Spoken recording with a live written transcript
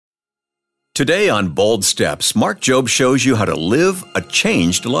Today on Bold Steps, Mark Jobe shows you how to live a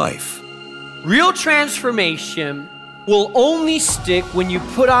changed life. Real transformation will only stick when you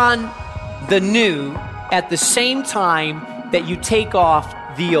put on the new at the same time that you take off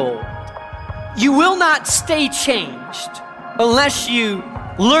the old. You will not stay changed unless you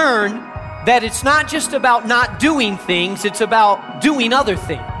learn that it's not just about not doing things, it's about doing other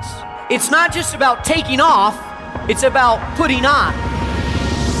things. It's not just about taking off, it's about putting on.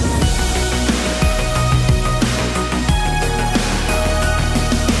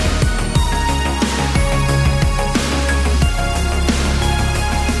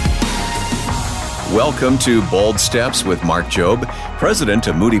 Welcome to Bold Steps with Mark Jobe, president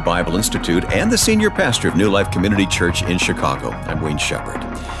of Moody Bible Institute and the senior pastor of New Life Community Church in Chicago. I'm Wayne Shepherd.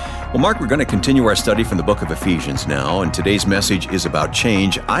 Well, Mark, we're going to continue our study from the book of Ephesians now, and today's message is about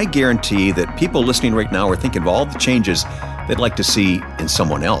change. I guarantee that people listening right now are thinking of all the changes they'd like to see in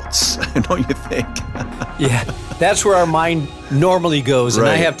someone else, don't you think? Yeah, that's where our mind normally goes. And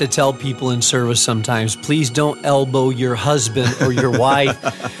Right. I have to tell people in service sometimes, please don't elbow your husband or your wife.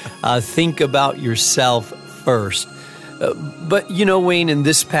 Think about yourself first. But you know, Wayne, in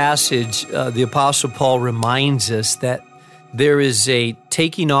this passage, the Apostle Paul reminds us that there is a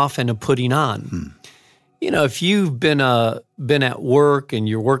taking off and a putting on. You know, if you've been at work and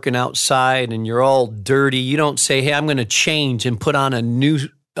you're working outside and you're all dirty, you don't say, hey, I'm going to change and put on a new,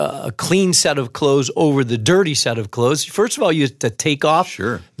 clean set of clothes over the dirty set of clothes. First of all, you have to take off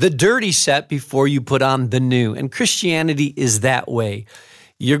the dirty set before you put on the new. And Christianity is that way.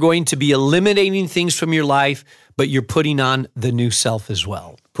 You're going to be eliminating things from your life, but you're putting on the new self as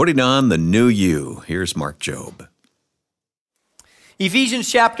well. Putting on the new you. Here's Mark Jobe.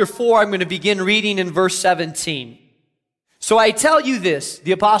 Ephesians chapter 4, I'm going to begin reading in verse 17. So I tell you this,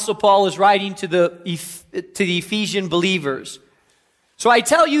 the Apostle Paul is writing to the Ephesian believers. So I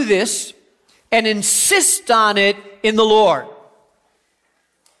tell you this, and insist on it in the Lord.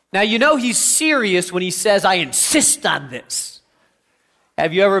 Now, you know he's serious when he says, I insist on this.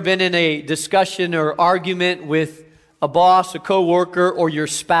 Have you ever been in a discussion or argument with a boss, a coworker, or your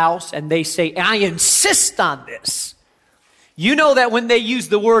spouse, and they say, I insist on this? You know that when they use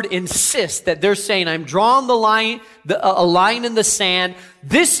the word insist, that they're saying, I'm drawing the line, a line in the sand.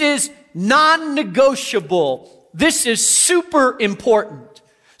 This is non-negotiable. This is super important.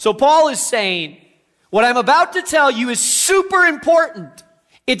 So Paul is saying, what I'm about to tell you is super important.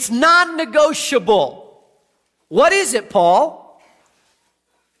 It's non-negotiable. What is it, Paul?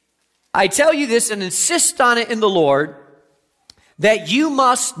 I tell you this and insist on it in the Lord, that you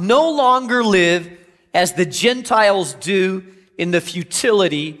must no longer live as the Gentiles do in the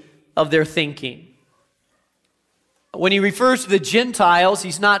futility of their thinking. When he refers to the Gentiles,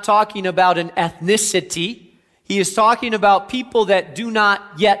 he's not talking about an ethnicity. He is talking about people that do not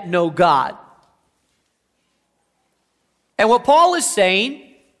yet know God. And what Paul is saying,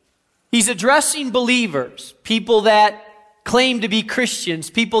 he's addressing believers, people that claim to be Christians,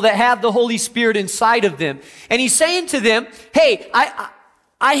 people that have the Holy Spirit inside of them. And he's saying to them, hey,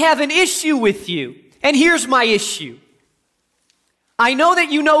 I have an issue with you. And here's my issue. I know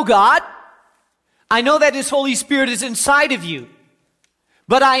that you know God. I know that His Holy Spirit is inside of you.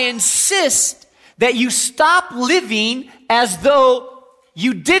 But I insist that you stop living as though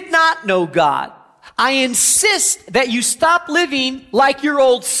you did not know God. I insist that you stop living like your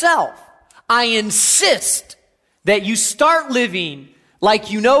old self. I insist that you start living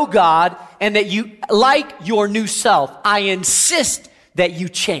like you know God and that you like your new self. I insist that you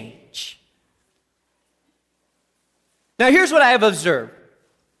change. Now, here's what I have observed.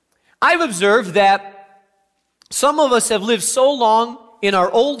 I've observed that some of us have lived so long in our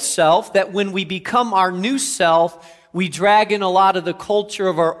old self that when we become our new self, we drag in a lot of the culture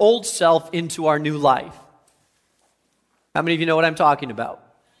of our old self into our new life. How many of you know what I'm talking about?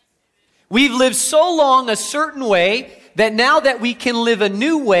 We've lived so long a certain way that now that we can live a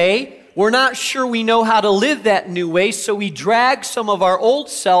new way, we're not sure we know how to live that new way, so we drag some of our old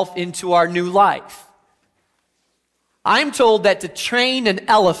self into our new life. I'm told that to train an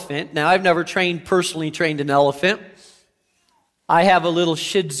elephant, now I've never personally trained an elephant. I have a little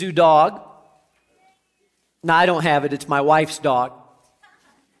Shih Tzu dog. No, I don't have it, it's my wife's dog.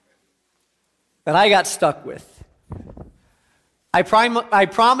 That I got stuck with. I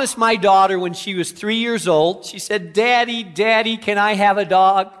promised my daughter when she was 3 years old, she said, Daddy, can I have a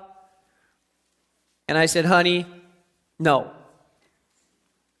dog? And I said, honey, no.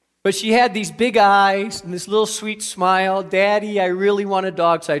 But she had these big eyes and this little sweet smile. Daddy, I really want a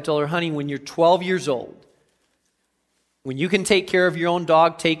dog. So I told her, honey, when you're 12 years old, when you can take care of your own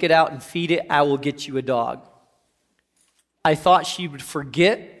dog, take it out and feed it, I will get you a dog. I thought she would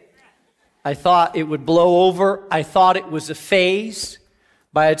forget I thought it would blow over. I thought it was a phase.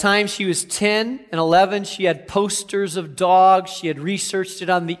 By the time she was 10 and 11, she had posters of dogs. She had researched it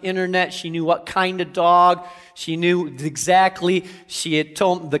on the internet. She knew what kind of dog. She knew exactly. She had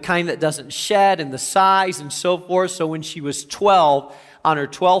told the kind that doesn't shed and the size and so forth. So when she was 12, on her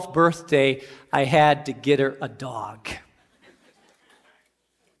 12th birthday, I had to get her a dog.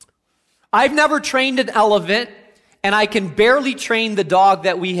 I've never trained an elephant, and I can barely train the dog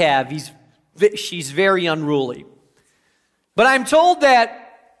that we have. She's very unruly. But I'm told that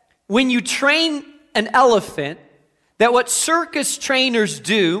when you train an elephant, that what circus trainers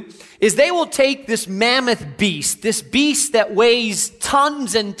do is they will take this mammoth beast, this beast that weighs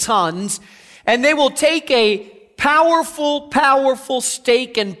tons and tons, and they will take a powerful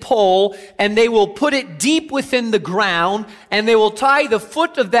stake and pole, and they will put it deep within the ground, and they will tie the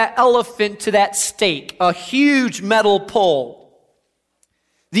foot of that elephant to that stake, a huge metal pole.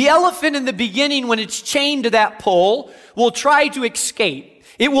 The elephant in the beginning, when it's chained to that pole, will try to escape.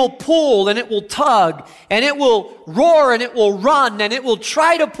 It will pull and it will tug and it will roar and it will run and it will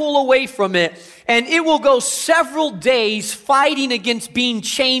try to pull away from it. And it will go several days fighting against being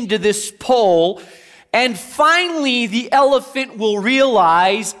chained to this pole. And finally, the elephant will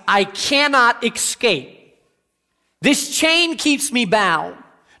realize, I cannot escape. This chain keeps me bound.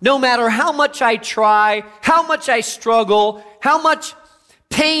 No matter how much I try, how much I struggle, how much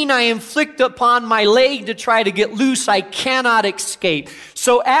pain I inflict upon my leg to try to get loose, I cannot escape.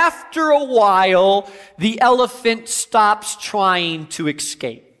 So after a while, the elephant stops trying to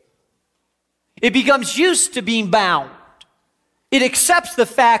escape. It becomes used to being bound. It accepts the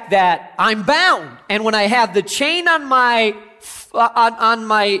fact that I'm bound, and when I have the chain on my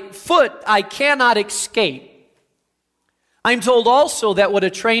foot, I cannot escape. I'm told also that what a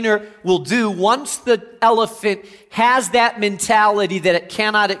trainer will do once the elephant has that mentality that it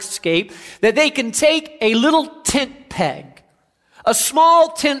cannot escape, that they can take a little tent peg, a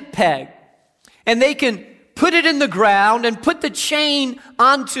small tent peg, and they can put it in the ground and put the chain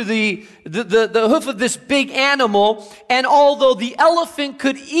onto the hoof of this big animal. And although the elephant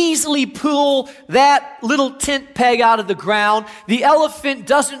could easily pull that little tent peg out of the ground, the elephant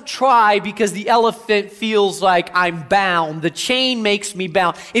doesn't try because the elephant feels like I'm bound. The chain makes me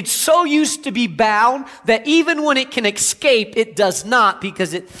bound. It's so used to be bound that even when it can escape, it does not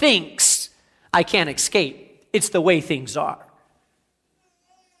because it thinks I can't escape. It's the way things are.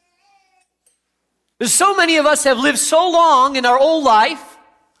 So many of us have lived so long in our old life,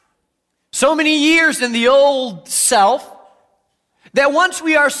 so many years in the old self, that once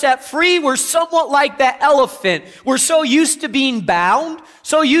we are set free, we're somewhat like that elephant. We're so used to being bound,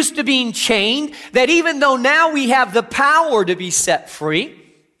 so used to being chained, that even though now we have the power to be set free,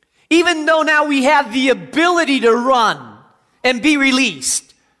 even though now we have the ability to run and be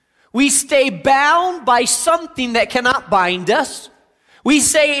released, we stay bound by something that cannot bind us. We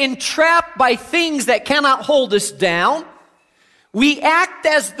stay entrapped by things that cannot hold us down. We act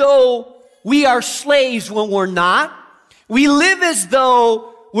as though we are slaves when we're not. We live as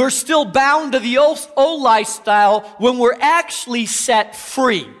though we're still bound to the old lifestyle when we're actually set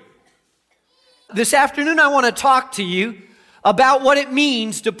free. This afternoon, I want to talk to you about what it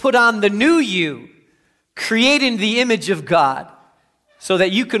means to put on the new you, created in the image of God, so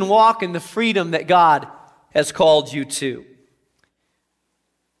that you can walk in the freedom that God has called you to.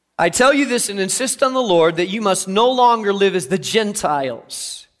 I tell you this and insist on the Lord that you must no longer live as the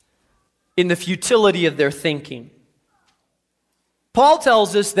Gentiles in the futility of their thinking. Paul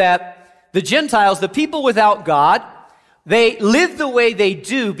tells us that the Gentiles, the people without God, they live the way they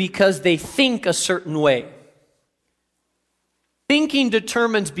do because they think a certain way. Thinking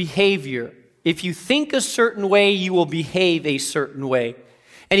determines behavior. If you think a certain way, you will behave a certain way.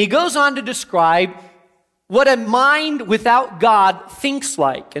 And he goes on to describe what a mind without God thinks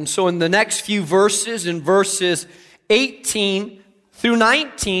like. And so in the next few verses, in verses 18 through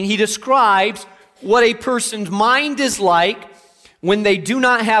 19, he describes what a person's mind is like when they do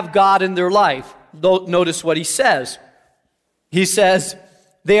not have God in their life. Notice what he says. He says,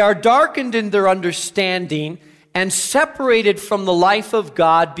 they are darkened in their understanding and separated from the life of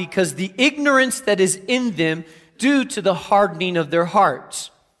God because the ignorance that is in them due to the hardening of their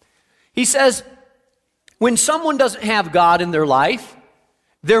hearts. He says, when someone doesn't have God in their life,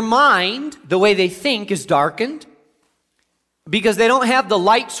 their mind, the way they think, is darkened because they don't have the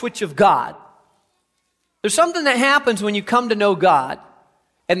light switch of God. There's something that happens when you come to know God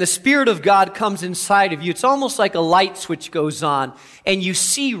and the Spirit of God comes inside of you. It's almost like a light switch goes on and you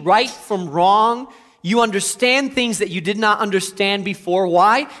see right from wrong. You understand things that you did not understand before.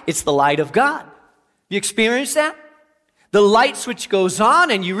 Why? It's the light of God. You experience that? The light switch goes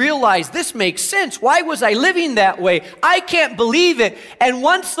on and you realize this makes sense. Why was I living that way? I can't believe it. And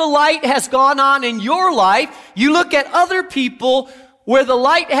once the light has gone on in your life, you look at other people where the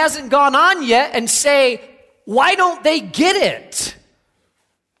light hasn't gone on yet and say, why don't they get it?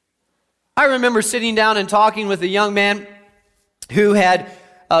 I remember sitting down and talking with a young man who had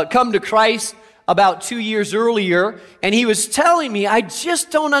come to Christ about 2 years earlier, and he was telling me, I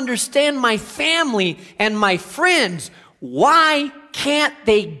just don't understand my family and my friends. Why can't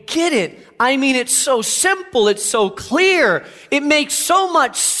they get it? I mean, it's so simple, it's so clear. It makes so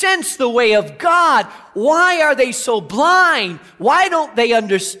much sense, the way of God. Why are they so blind? Why don't they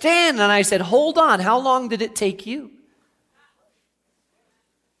understand? And I said, hold on, how long did it take you?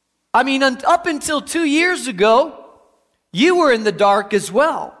 I mean, up until 2 years ago, you were in the dark as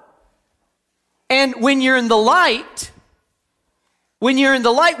well. And when you're in the light, when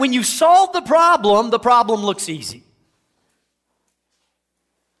you solve the problem looks easy.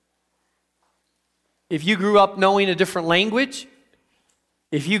 If you grew up knowing a different language,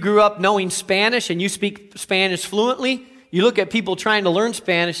 if you grew up knowing Spanish and you speak Spanish fluently, you look at people trying to learn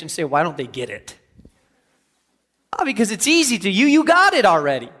Spanish and say, why don't they get it? Oh, because it's easy to you. You got it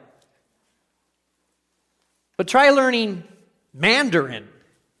already. But try learning Mandarin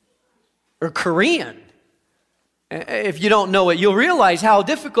or Korean. If you don't know it, you'll realize how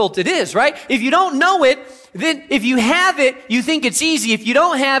difficult it is, right? If you don't know it, then if you have it, you think it's easy. If you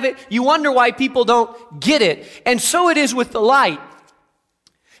don't have it, you wonder why people don't get it. And so it is with the light.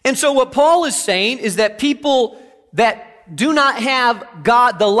 And so what Paul is saying is that people that do not have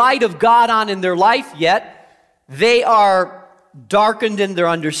God, the light of God on in their life yet, they are darkened in their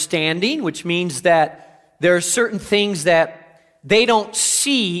understanding, which means that there are certain things that they don't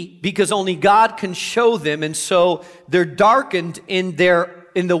see because only God can show them, and so they're darkened in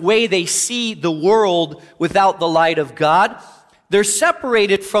the way they see the world without the light of God. They're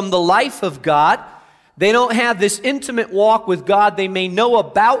separated from the life of God. They don't have this intimate walk with God. They may know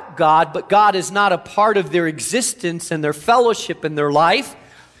about God, but God is not a part of their existence and their fellowship in their life.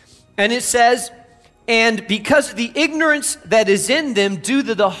 And it says, and because of the ignorance that is in them due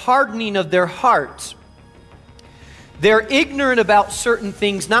to the hardening of their hearts. They're ignorant about certain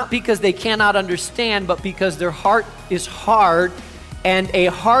things, not because they cannot understand, but because their heart is hard, and a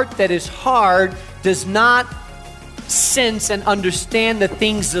heart that is hard does not sense and understand the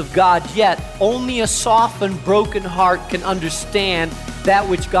things of God yet. Only a soft and broken heart can understand that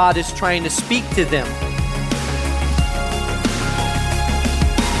which God is trying to speak to them.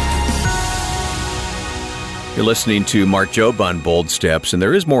 You're listening to Mark Jobe on Bold Steps, and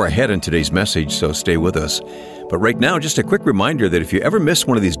there is more ahead in today's message, so stay with us. But right now, just a quick reminder that if you ever miss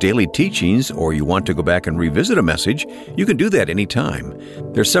one of these daily teachings or you want to go back and revisit a message, you can do that anytime.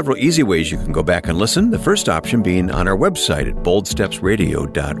 There's several easy ways you can go back and listen, the first option being on our website at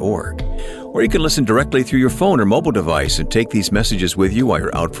boldstepsradio.org. Or you can listen directly through your phone or mobile device and take these messages with you while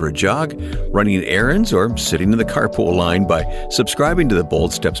you're out for a jog, running errands, or sitting in the carpool line by subscribing to the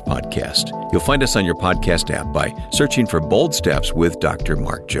Bold Steps podcast. You'll find us on your podcast app by searching for Bold Steps with Dr.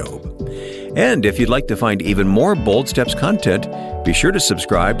 Mark Jobe. And if you'd like to find even more Bold Steps content, be sure to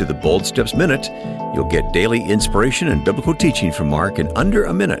subscribe to the Bold Steps Minute. You'll get daily inspiration and biblical teaching from Mark in under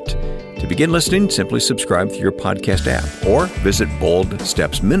a minute. To begin listening, simply subscribe through your podcast app or visit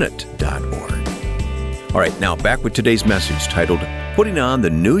boldstepsminute.org. All right, now back with today's message titled, Putting on the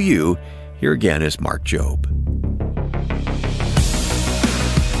New You. Here again is Mark Jobe.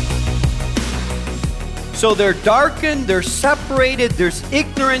 So they're darkened, they're separated, there's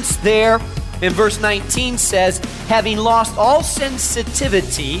ignorance there. And verse 19 says, having lost all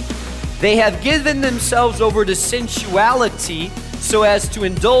sensitivity, they have given themselves over to sensuality so as to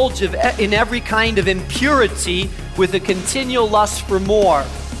indulge in every kind of impurity with a continual lust for more.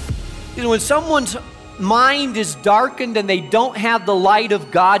 You know, when someone's mind is darkened and they don't have the light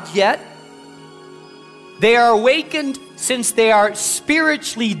of God yet, they are awakened since they are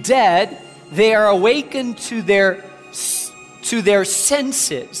spiritually dead. They are awakened to their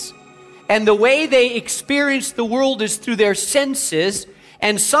senses. And the way they experience the world is through their senses.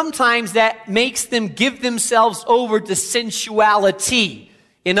 And sometimes that makes them give themselves over to sensuality.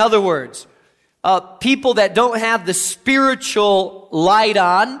 In other words, people that don't have the spiritual light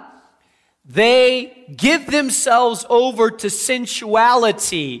on, they give themselves over to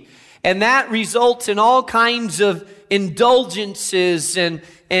sensuality. And that results in all kinds of indulgences and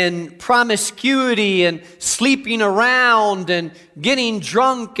promiscuity and sleeping around and getting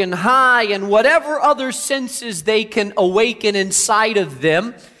drunk and high and whatever other senses they can awaken inside of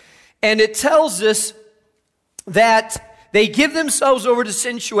them. And it tells us that they give themselves over to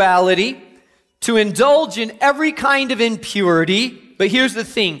sensuality, to indulge in every kind of impurity. But here's the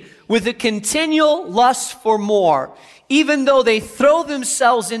thing, with a continual lust for more. Even though they throw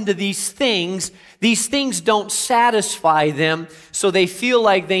themselves into these things don't satisfy them, so they feel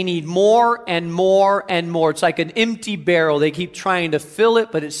like they need more and more and more. It's like an empty barrel. They keep trying to fill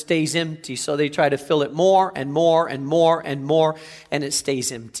it, but it stays empty. So they try to fill it more and more and more and more, and it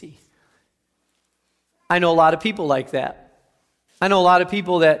stays empty. I know a lot of people like that. I know a lot of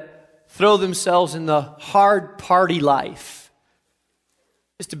people that throw themselves in the hard party life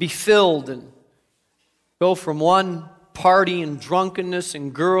just to be filled and go from one party and drunkenness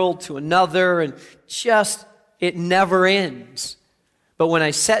and girl to another, and just, it never ends. But when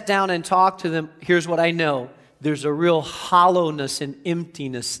I sat down and talked to them, here's what I know. There's a real hollowness and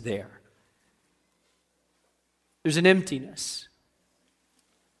emptiness there. There's an emptiness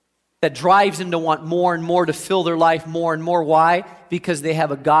that drives them to want more and more, to fill their life more and more. Why? Because they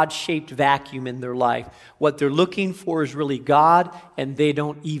have a God-shaped vacuum in their life. What they're looking for is really God, and they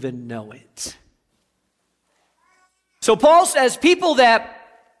don't even know it. So Paul says people that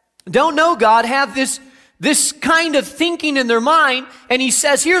don't know God have this kind of thinking in their mind, and he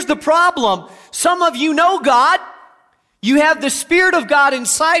says, here's the problem. Some of you know God, you have the Spirit of God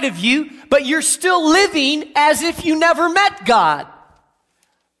inside of you, but you're still living as if you never met God.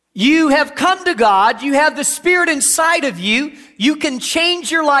 You have come to God, you have the Spirit inside of you, you can change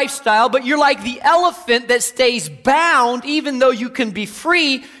your lifestyle, but you're like the elephant that stays bound even though you can be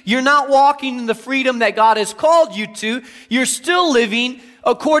free. You're not walking in the freedom that God has called you to. You're still living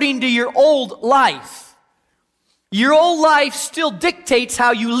according to your old life. Your old life still dictates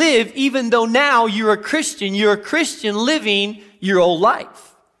how you live, even though now you're a Christian. You're a Christian living your old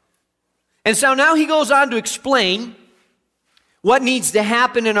life. And so now he goes on to explain what needs to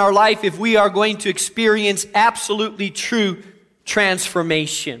happen in our life if we are going to experience absolutely true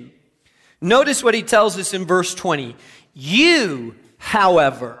transformation. Notice what he tells us in verse 20. You,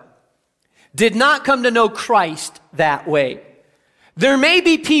 however, did not come to know Christ that way. There may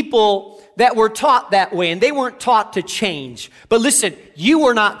be people that were taught that way, and they weren't taught to change. But listen, you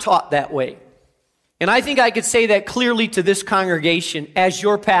were not taught that way. And I think I could say that clearly to this congregation. As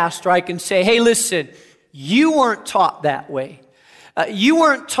your pastor, I can say, hey, listen, you weren't taught that way. You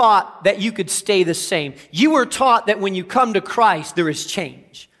weren't taught that you could stay the same. You were taught that when you come to Christ, there is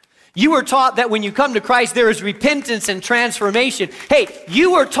change. You were taught that when you come to Christ, there is repentance and transformation. Hey,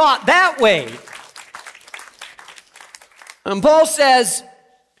 you were taught that way. And Paul says,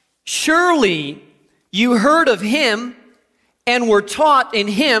 surely you heard of him and were taught in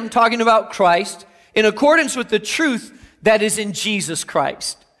him, talking about Christ, in accordance with the truth that is in Jesus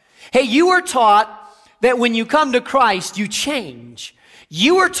Christ. Hey, you were taught that when you come to Christ, you change.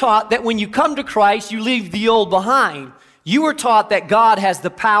 You were taught that when you come to Christ, you leave the old behind. You were taught that God has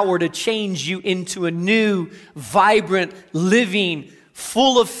the power to change you into a new, vibrant, living,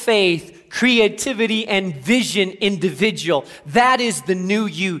 full of faith, creativity, and vision individual. That is the new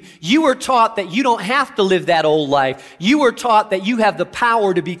you. You were taught that you don't have to live that old life. You were taught that you have the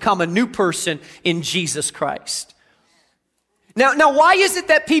power to become a new person in Jesus Christ. Now, why is it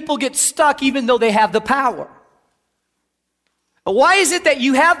that people get stuck even though they have the power? Why is it that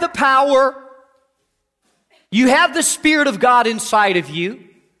you have the power, you have the Spirit of God inside of you?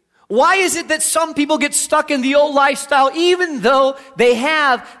 Why is it that some people get stuck in the old lifestyle even though they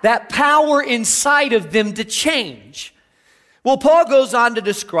have that power inside of them to change? Well, Paul goes on to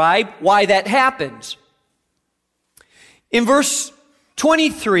describe why that happens. In verse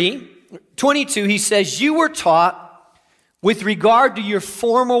 22, he says, you were taught with regard to your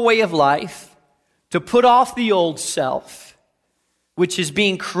former way of life, to put off the old self, which is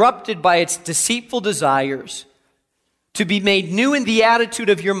being corrupted by its deceitful desires, to be made new in the attitude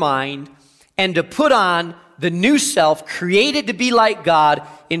of your mind, and to put on the new self, created to be like God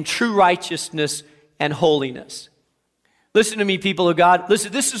in true righteousness and holiness. Listen to me, people of God.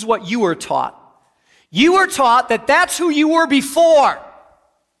 Listen, this is what you were taught. You were taught that that's who you were before.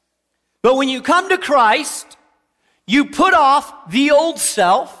 But when you come to Christ, you put off the old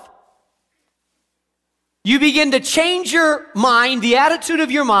self. You begin to change your mind, the attitude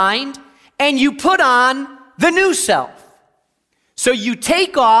of your mind, and you put on the new self. So you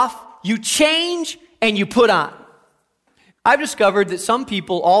take off, you change, and you put on. I've discovered that some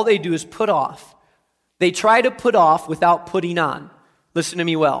people, all they do is put off. They try to put off without putting on. Listen to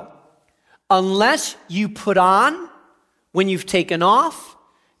me well. Unless you put on when you've taken off,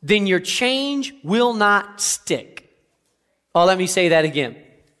 then your change will not stick. Oh, let me say that again.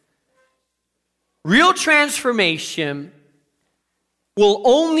 Real transformation will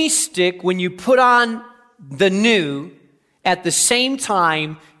only stick when you put on the new at the same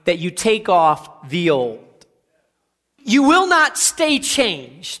time that you take off the old. You will not stay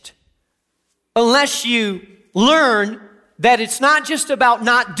changed unless you learn that it's not just about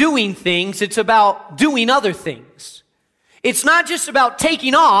not doing things, it's about doing other things. It's not just about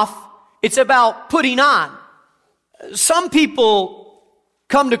taking off, it's about putting on. Some people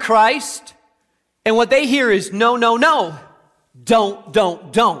come to Christ, and what they hear is no, no, no. Don't.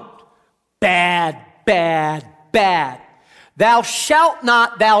 Bad, bad, bad. Thou shalt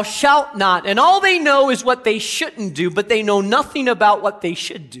not, thou shalt not. And all they know is what they shouldn't do, but they know nothing about what they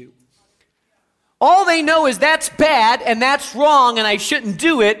should do. All they know is that's bad and that's wrong and I shouldn't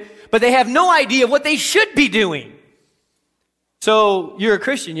do it, but they have no idea what they should be doing. So you're a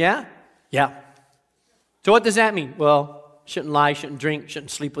Christian, yeah? Yeah. So what does that mean? Well, shouldn't lie, shouldn't drink,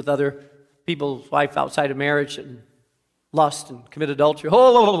 shouldn't sleep with other people's wife outside of marriage, shouldn't lust and commit adultery.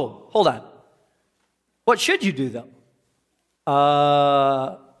 Hold on. What should you do, though?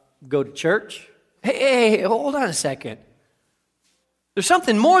 Go to church? Hey, hold on a second. There's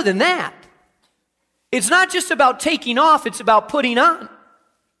something more than that. It's not just about taking off, it's about putting on.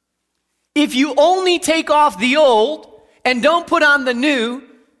 If you only take off the old and don't put on the new,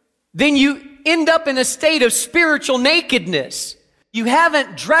 then you end up in a state of spiritual nakedness. You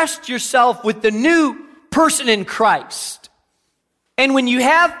haven't dressed yourself with the new person in Christ. And when you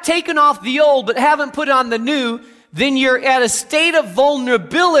have taken off the old but haven't put on the new, then you're at a state of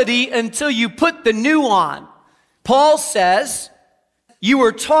vulnerability until you put the new on. Paul says, you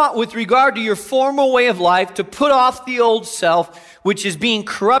were taught with regard to your former way of life to put off the old self, which is being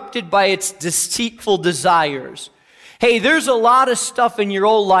corrupted by its deceitful desires. Hey, there's a lot of stuff in your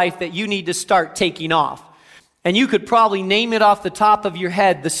old life that you need to start taking off. And you could probably name it off the top of your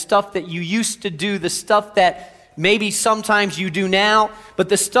head, the stuff that you used to do, the stuff that maybe sometimes you do now, but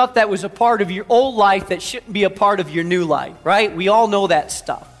the stuff that was a part of your old life that shouldn't be a part of your new life, right? We all know that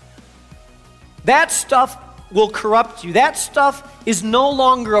stuff. That stuff will corrupt you. That stuff is no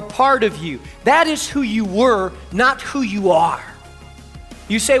longer a part of you. That is who you were, not who you are.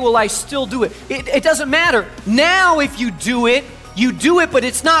 You say, well, I still do it. It doesn't matter. Now if you do it, but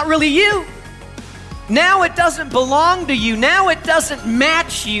it's not really you. Now it doesn't belong to you. Now it doesn't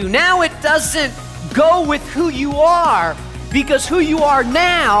match you. Now it doesn't go with who you are, because who you are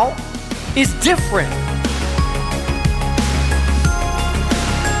now is different.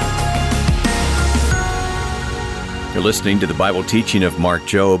 You're listening to the Bible teaching of Mark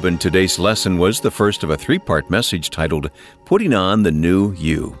Jobe, and today's lesson was the first of a three-part message titled, Putting on the New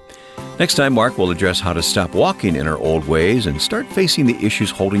You. Next time, Mark will address how to stop walking in our old ways and start facing the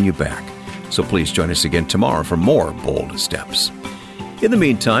issues holding you back. So please join us again tomorrow for more Bold Steps. In the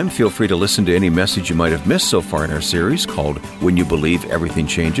meantime, feel free to listen to any message you might have missed so far in our series called When You Believe Everything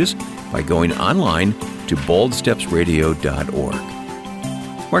Changes by going online to boldstepsradio.org.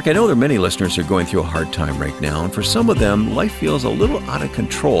 Mark, I know there are many listeners who are going through a hard time right now, and for some of them, life feels a little out of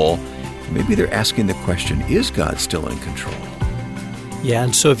control. Maybe they're asking the question, is God still in control? Yeah,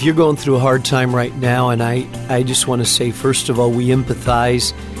 and so if you're going through a hard time right now, and I just want to say, first of all, we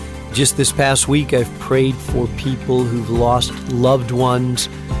empathize. Just this past week, I've prayed for people who've lost loved ones,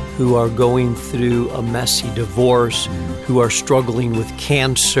 who are going through a messy divorce, who are struggling with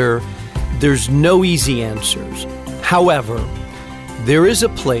cancer. There's no easy answers. However, there is a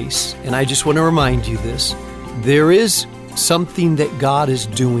place, and I just want to remind you this, there is something that God is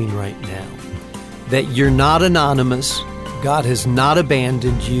doing right now, that you're not anonymous. God has not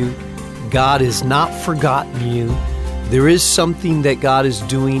abandoned you. God has not forgotten you. There is something that God is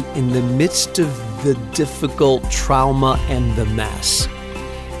doing in the midst of the difficult trauma and the mess.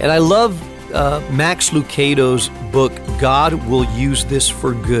 And I love Max Lucado's book, God Will Use This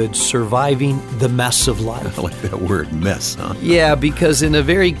for Good, Surviving the Mess of Life. I like that word, mess, huh? Yeah, because in a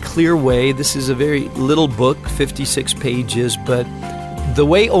very clear way, this is a very little book, 56 pages, but the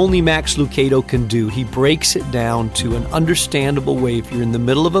way only Max Lucado can do, he breaks it down to an understandable way if you're in the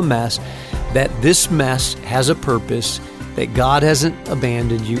middle of a mess, that this mess has a purpose, that God hasn't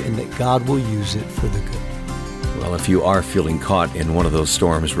abandoned you, and that God will use it for the good. Well, if you are feeling caught in one of those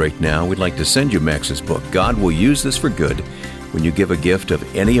storms right now, we'd like to send you Max's book, God Will Use This for Good, when you give a gift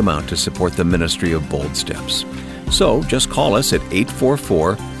of any amount to support the ministry of Bold Steps. So just call us at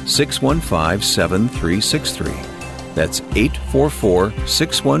 844-615-7363. That's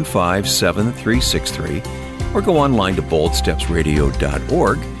 844-615-7363. Or go online to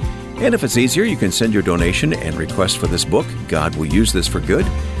boldstepsradio.org. And if it's easier, you can send your donation and request for this book, God Will Use This for Good.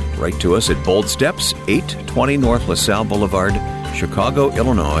 Write to us at Bold Steps, 820 North LaSalle Boulevard, Chicago,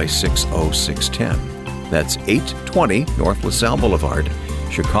 Illinois, 60610. That's 820 North LaSalle Boulevard,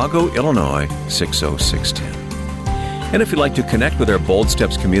 Chicago, Illinois, 60610. And if you'd like to connect with our Bold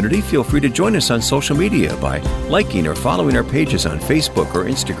Steps community, feel free to join us on social media by liking or following our pages on Facebook or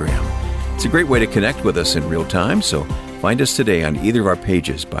Instagram. It's a great way to connect with us in real time, so find us today on either of our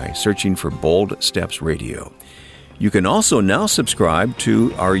pages by searching for Bold Steps Radio. You can also now subscribe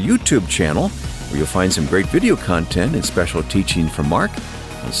to our YouTube channel, where you'll find some great video content and special teaching from Mark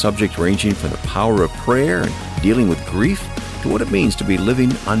on subjects ranging from the power of prayer and dealing with grief to what it means to be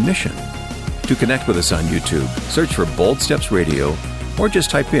living on mission. To connect with us on YouTube, search for Bold Steps Radio or just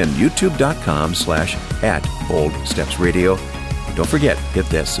type in youtube.com/@BoldStepsRadio. Don't forget, hit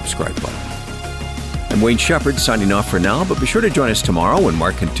that subscribe button. I'm Wayne Shepherd signing off for now, but be sure to join us tomorrow when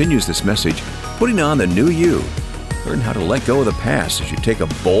Mark continues this message, putting on the new you. Learn how to let go of the past as you take a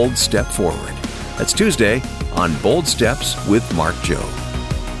bold step forward. That's Tuesday on Bold Steps with Mark Jobe.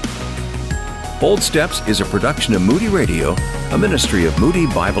 Bold Steps is a production of Moody Radio, a ministry of Moody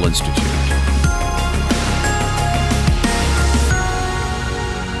Bible Institute.